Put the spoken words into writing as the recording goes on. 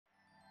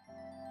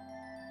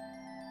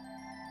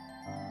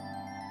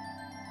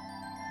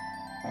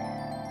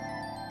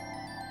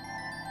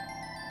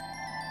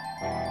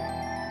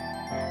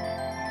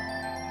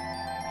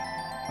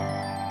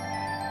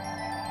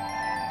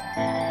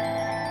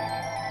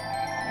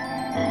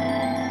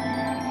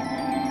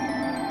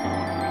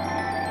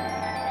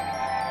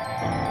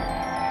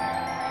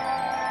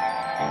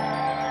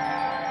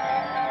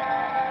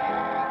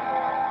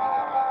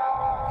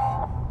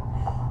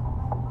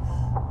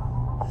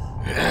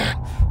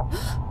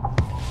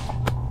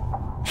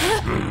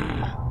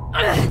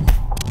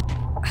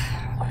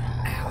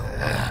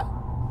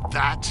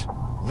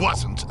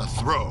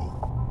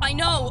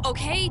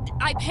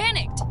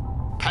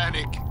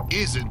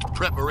isn't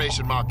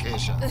preparation,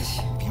 Markesha.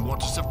 If you want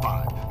to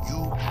survive,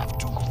 you have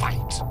to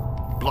fight.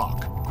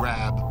 Block,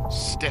 grab,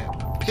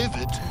 step,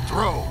 pivot,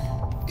 throw.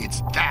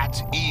 It's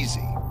that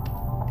easy.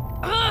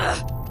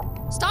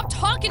 Ugh! Stop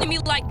talking to me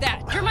like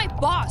that. You're my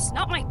boss,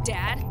 not my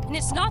dad. And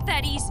it's not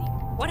that easy.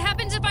 What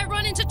happens if I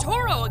run into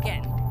Toro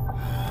again?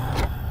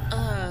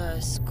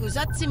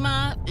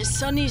 Scusate,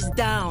 sun is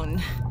down.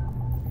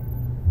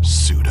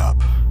 Suit up.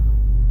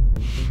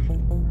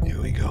 Here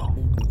we go.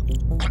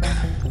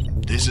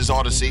 This is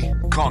Odyssey.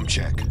 Comm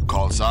check.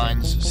 Call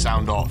signs.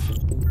 Sound off.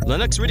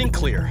 Linux reading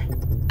clear.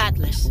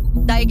 Atlas,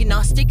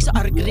 diagnostics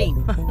are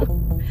green.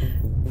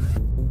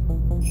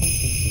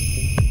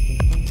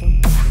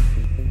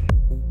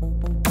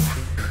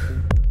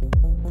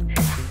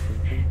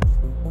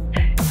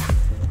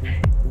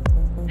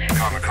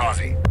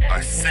 Kamikaze.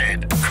 I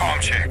said comm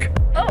check.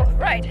 Oh,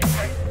 right.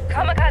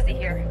 Kamikaze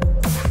here.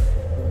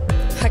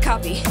 I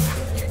copy.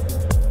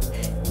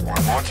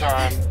 One more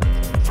time.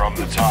 From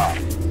the top.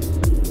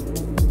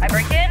 I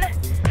break in,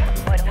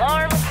 avoid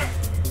alarms,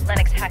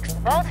 Lennox hacks the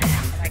vault,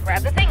 and I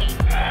grab the thingy.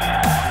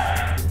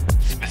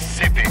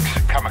 Specifics,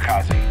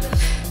 Kamikaze.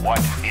 What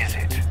is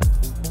it?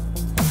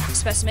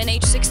 Specimen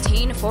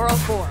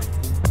H16404.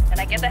 And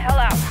I get the hell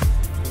out.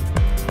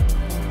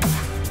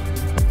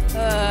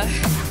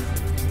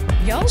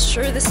 Y'all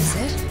sure this is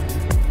it?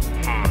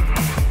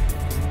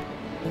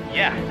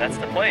 Yeah, that's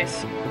the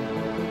place.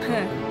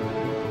 Huh.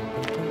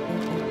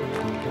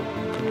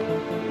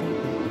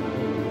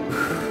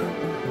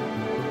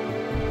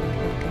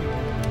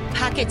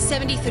 Packet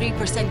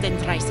 73%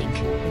 and rising.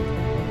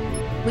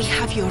 We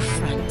have your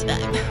front, back,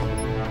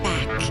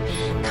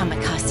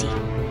 Kamikaze.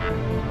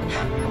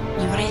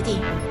 You ready?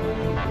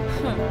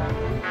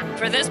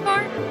 For this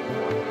part?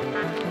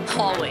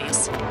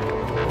 Always.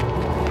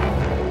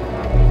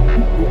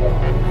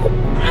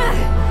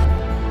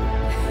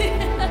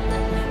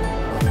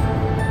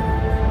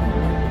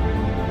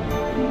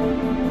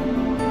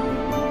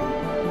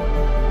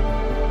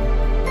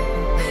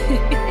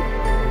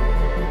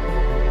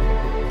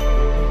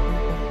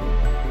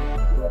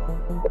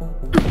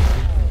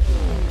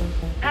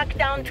 Pack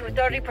down to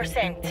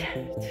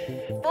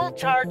 30%. Full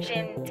charge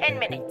in 10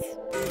 minutes.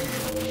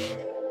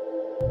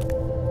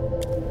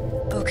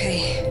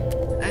 Okay,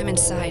 I'm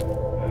inside.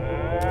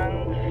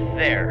 And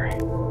there.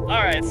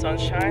 Alright,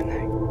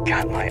 sunshine.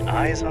 Got my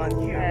eyes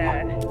on you.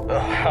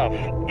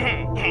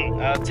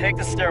 Take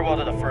the stairwell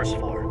to the first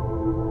floor.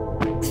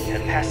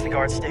 Head past the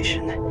guard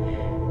station,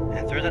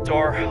 and through the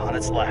door on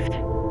its left.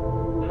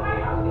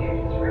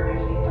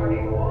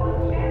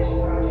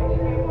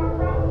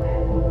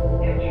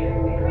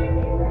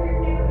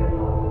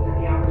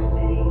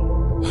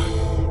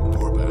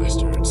 Poor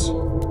bastards.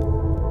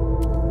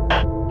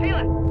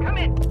 Taylor, come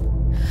in.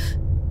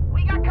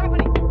 We got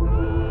company.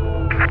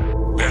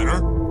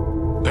 Banner?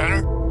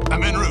 Banner?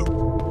 I'm en route.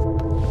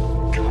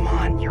 Come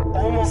on, you're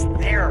almost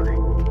there.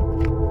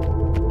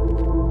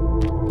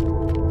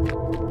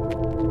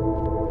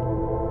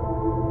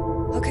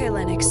 Okay,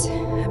 Lennox,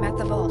 I'm at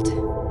the vault.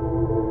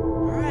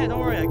 Alright, don't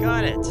worry, I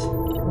got it.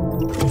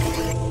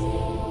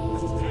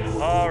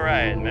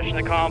 Alright, mission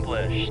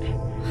accomplished.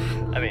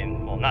 I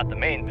mean, well, not the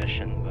main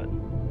mission, but...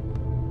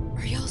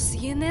 Are y'all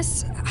seeing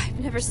this? I've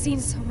never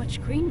seen so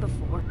much green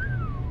before.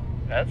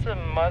 That's a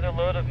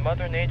motherlode of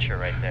Mother Nature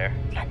right there.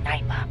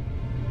 Naiba.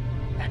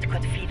 That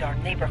could feed our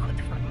neighborhood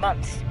for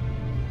months.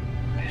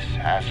 This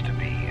has to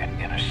be an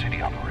inner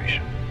city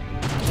operation.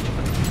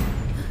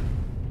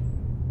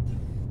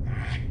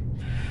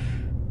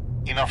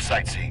 Enough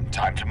sightseeing.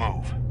 Time to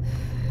move.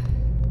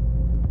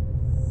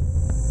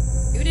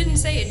 You didn't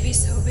say it'd be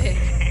so big.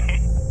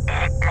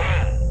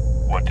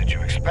 What did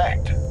you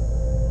expect?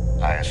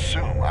 I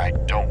assume I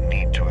don't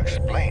need to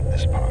explain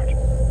this part.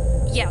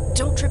 Yeah,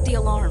 don't trip the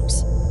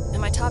alarms.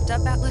 Am I topped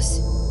up, Atlas?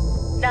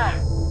 Nah.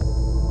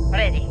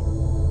 Ready.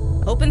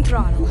 Open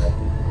throttle.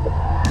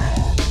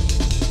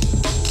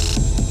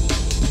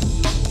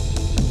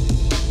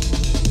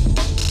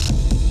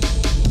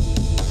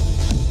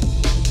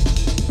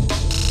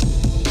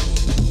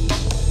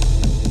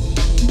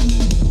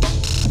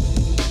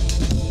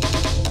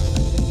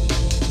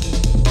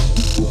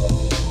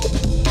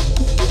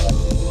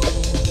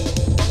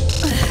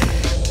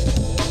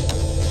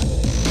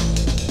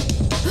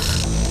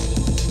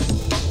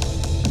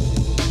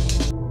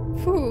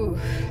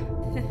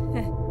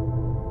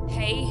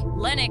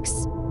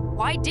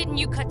 Why didn't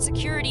you cut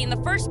security in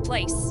the first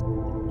place?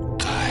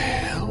 The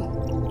hell?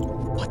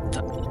 What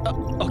the...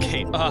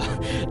 okay,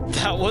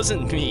 that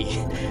wasn't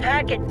me.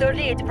 Pack at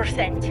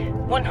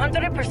 38%.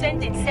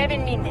 100% in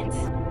 7 minutes.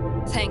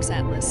 Thanks,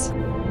 Atlas.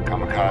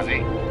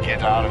 Kamikaze,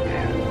 get out of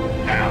there.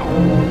 Now.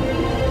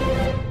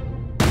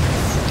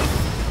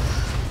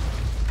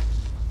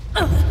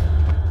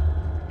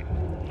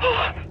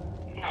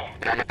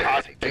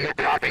 Kamikaze, do you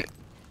copy?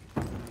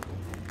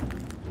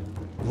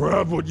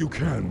 Grab what you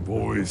can,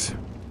 boys.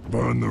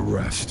 Burn the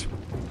rest.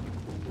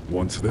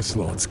 Once this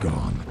lot's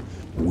gone,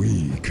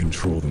 we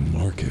control the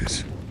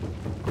market.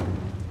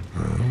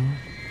 Huh?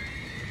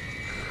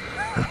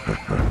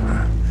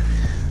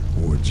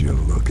 Would Would you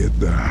look at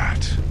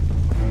that?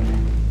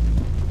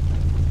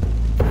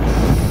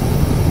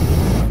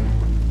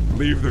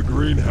 Leave the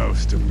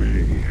greenhouse to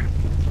me.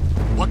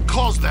 What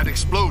caused that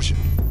explosion?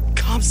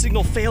 Comm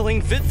signal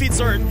failing. Vit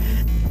feeds are...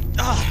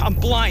 I'm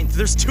blind.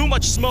 There's too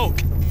much smoke.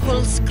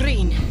 Full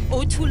screen.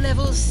 O2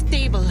 levels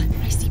stable.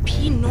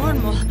 ICP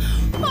normal.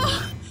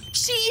 Oh,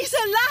 she is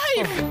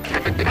alive!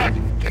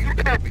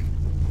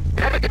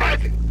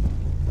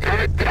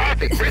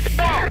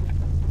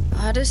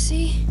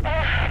 Odyssey?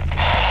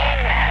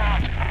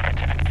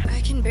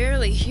 I can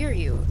barely hear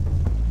you.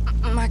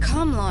 My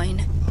comm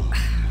line.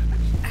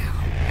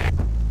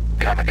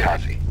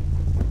 Kamikaze.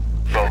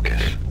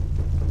 Focus.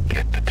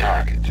 Get the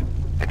target.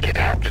 And get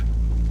out.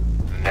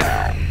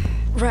 Now.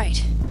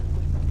 Right.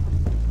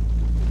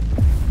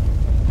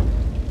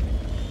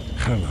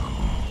 Hello,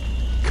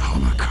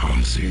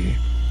 Kamikaze.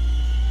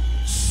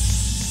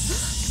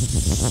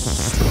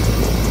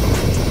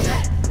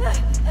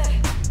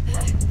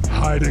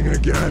 Hiding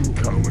again,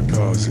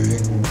 Kamikaze.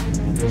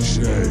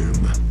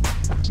 Shame.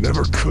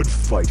 Never could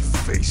fight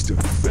face to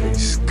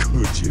face,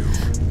 could you?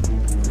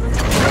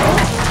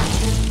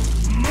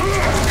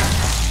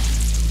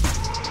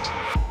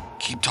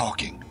 Keep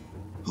talking.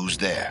 Who's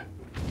there?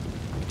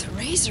 The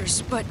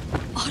Razors, but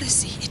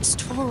Odyssey, it's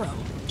Toro.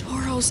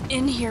 Toro's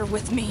in here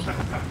with me.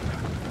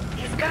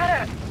 He's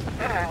got a...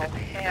 Oh,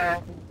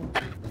 hell.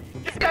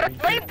 He's got a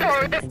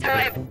flamethrower this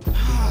time!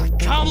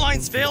 Comm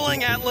line's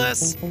failing,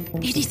 Atlas.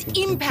 It is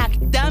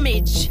impact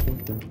damage.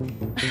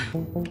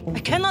 I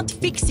cannot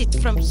fix it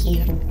from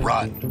here.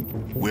 Run.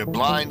 We're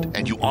blind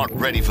and you aren't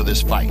ready for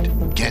this fight.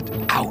 Get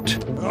out.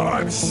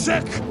 I'm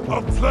sick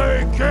of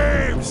playing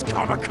games,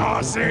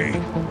 Kamikaze!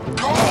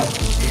 Go!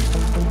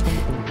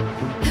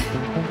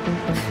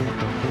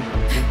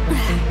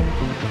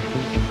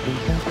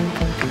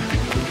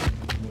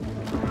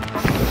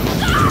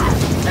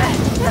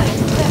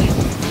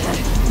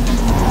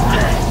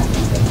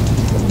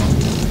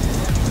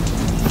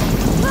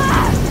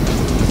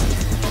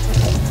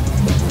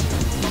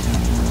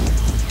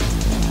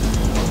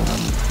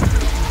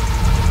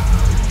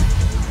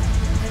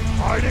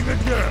 Hiding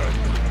again!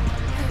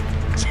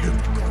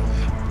 Typical.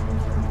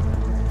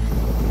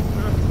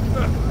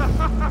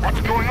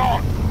 What's going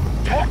on?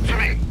 Talk to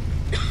me!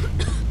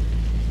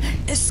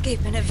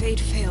 Escape and evade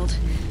failed.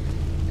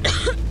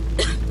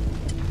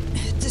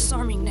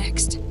 Disarming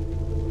next.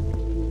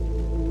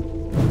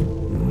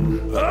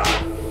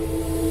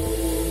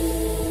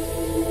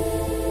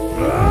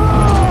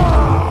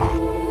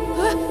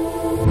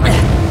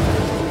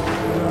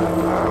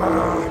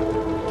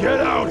 Get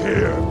out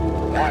here!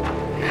 What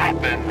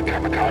happened,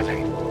 Kamikaze?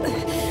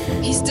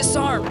 He's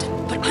disarmed,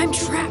 but I'm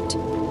trapped.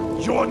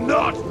 You're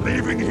not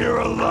leaving here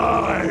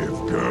alive,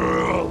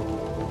 girl!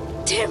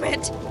 Damn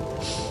it!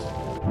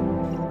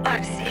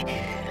 Odyssey,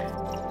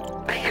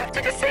 I have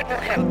to disable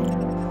him.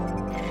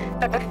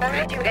 But before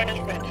I do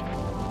anything,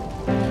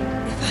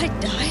 If I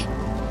die,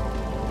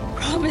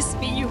 promise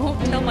me you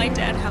won't tell my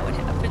dad how it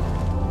happened.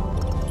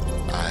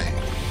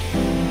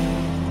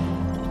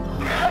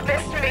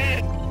 promise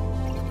me.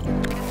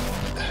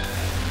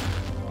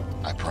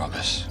 I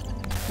promise.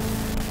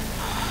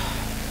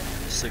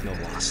 Signal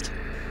lost.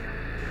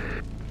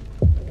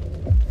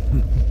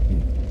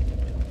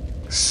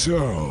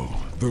 So,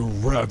 the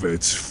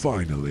rabbits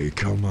finally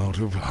come out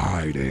of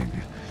hiding.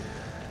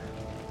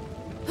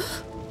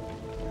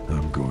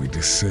 I'm going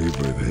to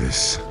savor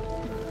this.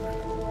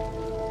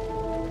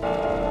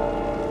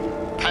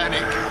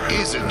 Panic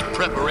isn't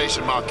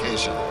preparation,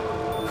 Markesha.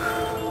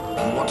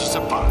 You want to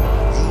survive,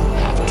 you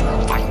have to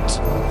fight.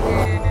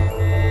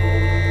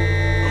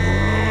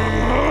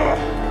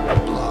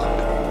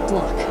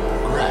 Block.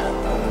 Grab.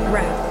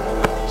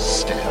 Grab.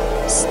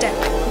 Step. Step.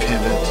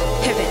 Pivot.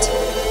 Pivot.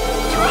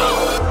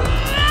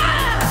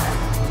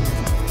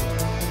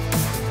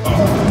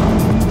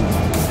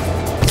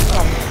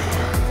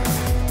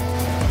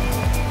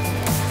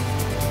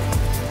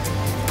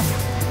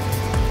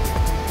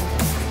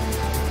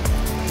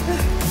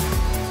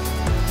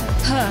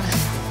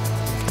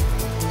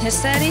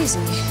 It's that easy.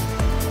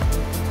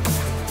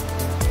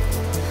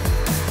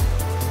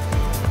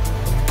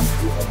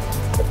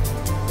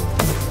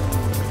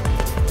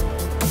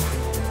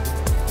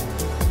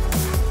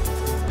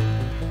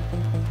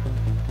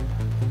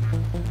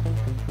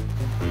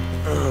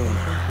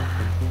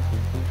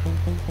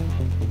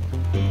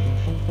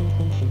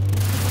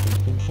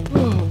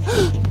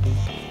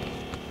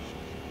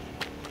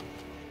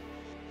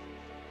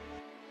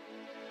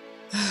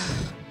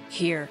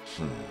 Here.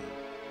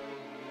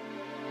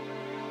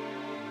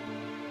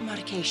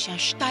 Markesha,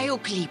 stai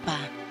klipa.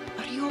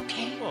 Are you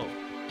okay? Whoa.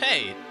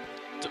 Hey,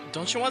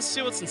 don't you want to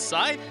see what's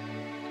inside?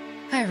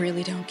 I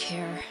really don't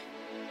care.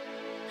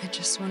 I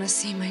just want to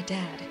see my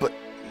dad. But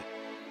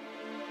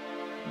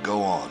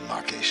go on,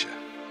 Markesha.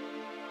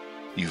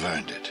 You've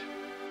earned it.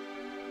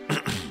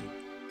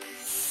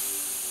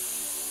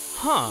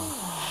 Huh.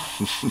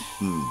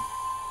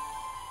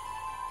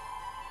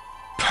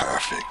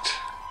 Perfect.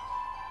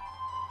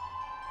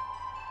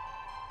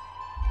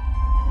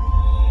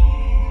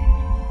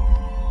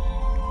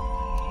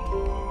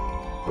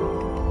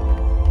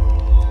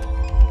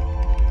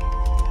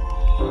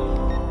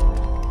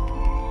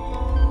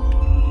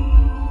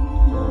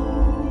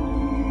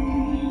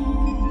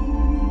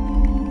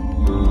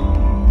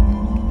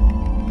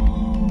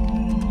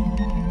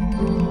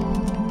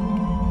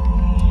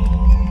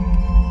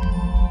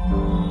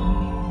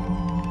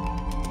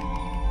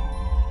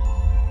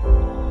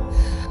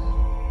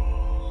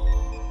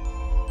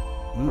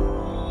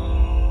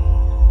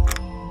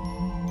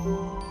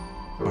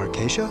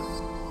 Markesha?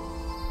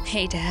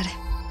 Hey, Dad.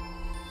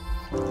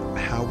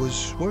 How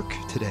was work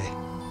today?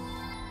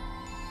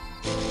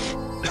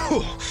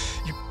 Oh,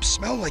 you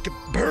smell like a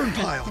burn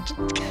pile.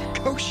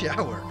 Go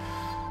shower.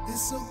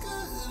 It's so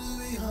good to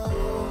be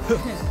home.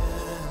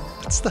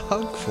 What's the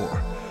hug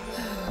for?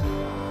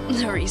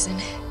 No reason.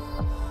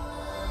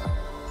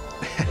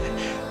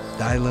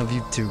 I love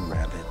you too,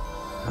 Rabbit.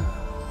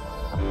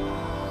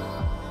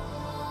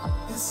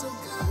 It's so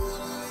good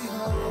to be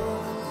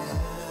home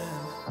again.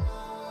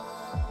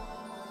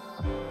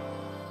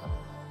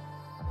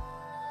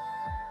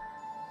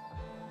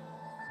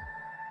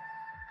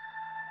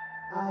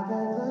 I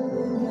got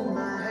lightning in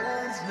my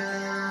hands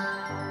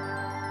now.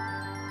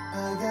 I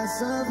got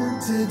something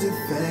to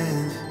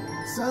defend.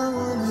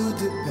 Someone who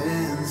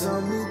depends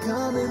on me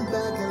coming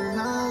back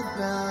alive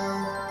now.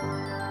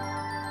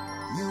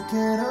 You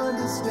can't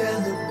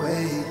understand the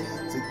way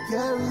to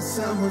carry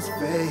someone's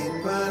fate,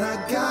 but I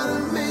gotta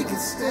make it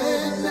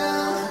stand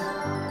now.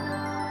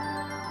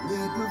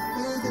 Leap of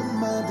faith in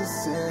my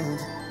descent.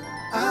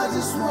 I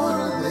just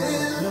wanna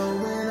live,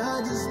 knowing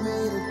I just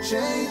made a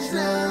change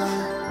now.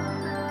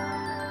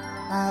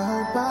 I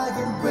hope I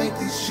can break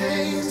these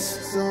chains,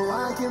 so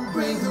I can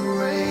bring the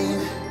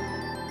rain.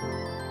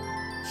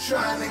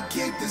 Trying to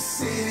keep the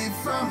city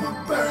from a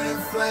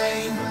burning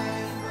flame.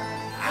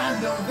 I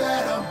know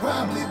that I'll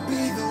probably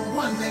be the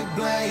one they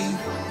blame.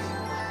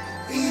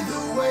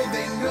 Either way,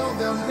 they know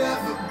they'll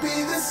never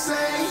be the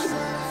same.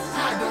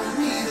 I don't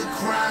need a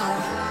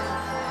crown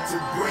to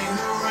bring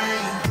the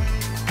rain.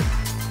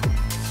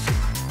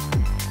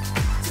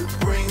 To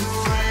bring the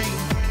rain.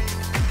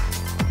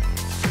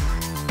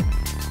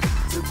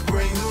 To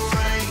bring the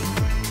rain.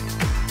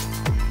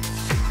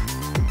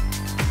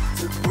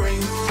 To bring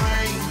the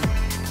rain.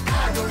 I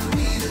don't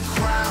need a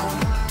crown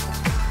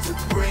to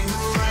bring the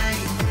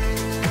rain.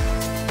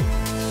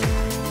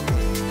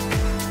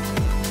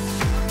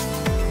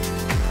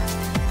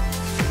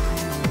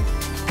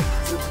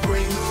 To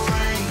bring the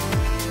rain.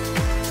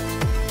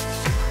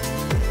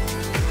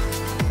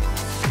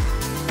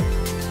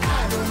 I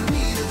don't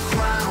need a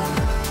crown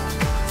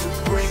to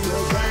bring the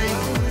rain.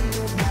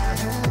 My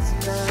hands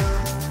now.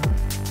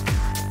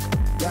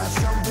 Got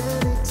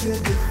somebody to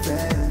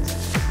defend.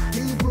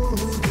 People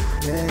who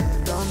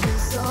depend on me,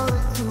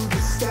 soaring through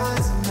the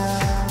skies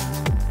now.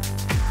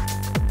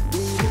 We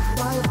will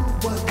fight for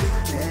what we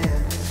can.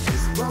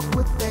 Disrupt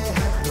what they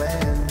had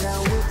planned. Now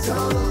we're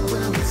taller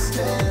where we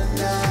stand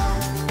now.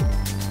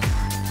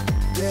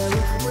 They're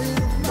afraid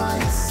of my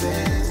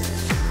ascent.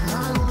 I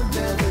will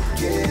never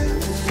give.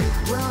 We're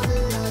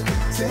grounded like a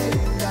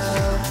take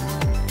now.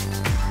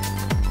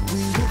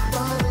 We will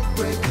finally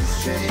break the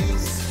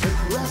chains. The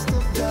rest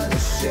of the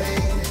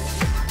shade.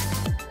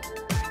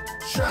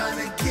 Trying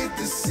to keep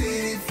the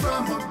city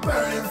from a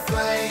burning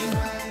flame.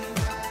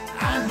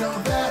 I know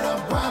that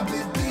I'll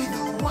probably be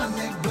the one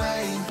they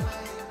blame.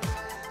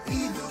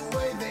 Either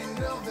way, they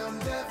know they'll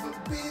never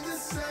be the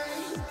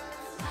same.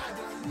 I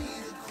don't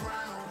need a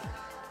crown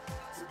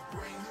to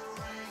bring the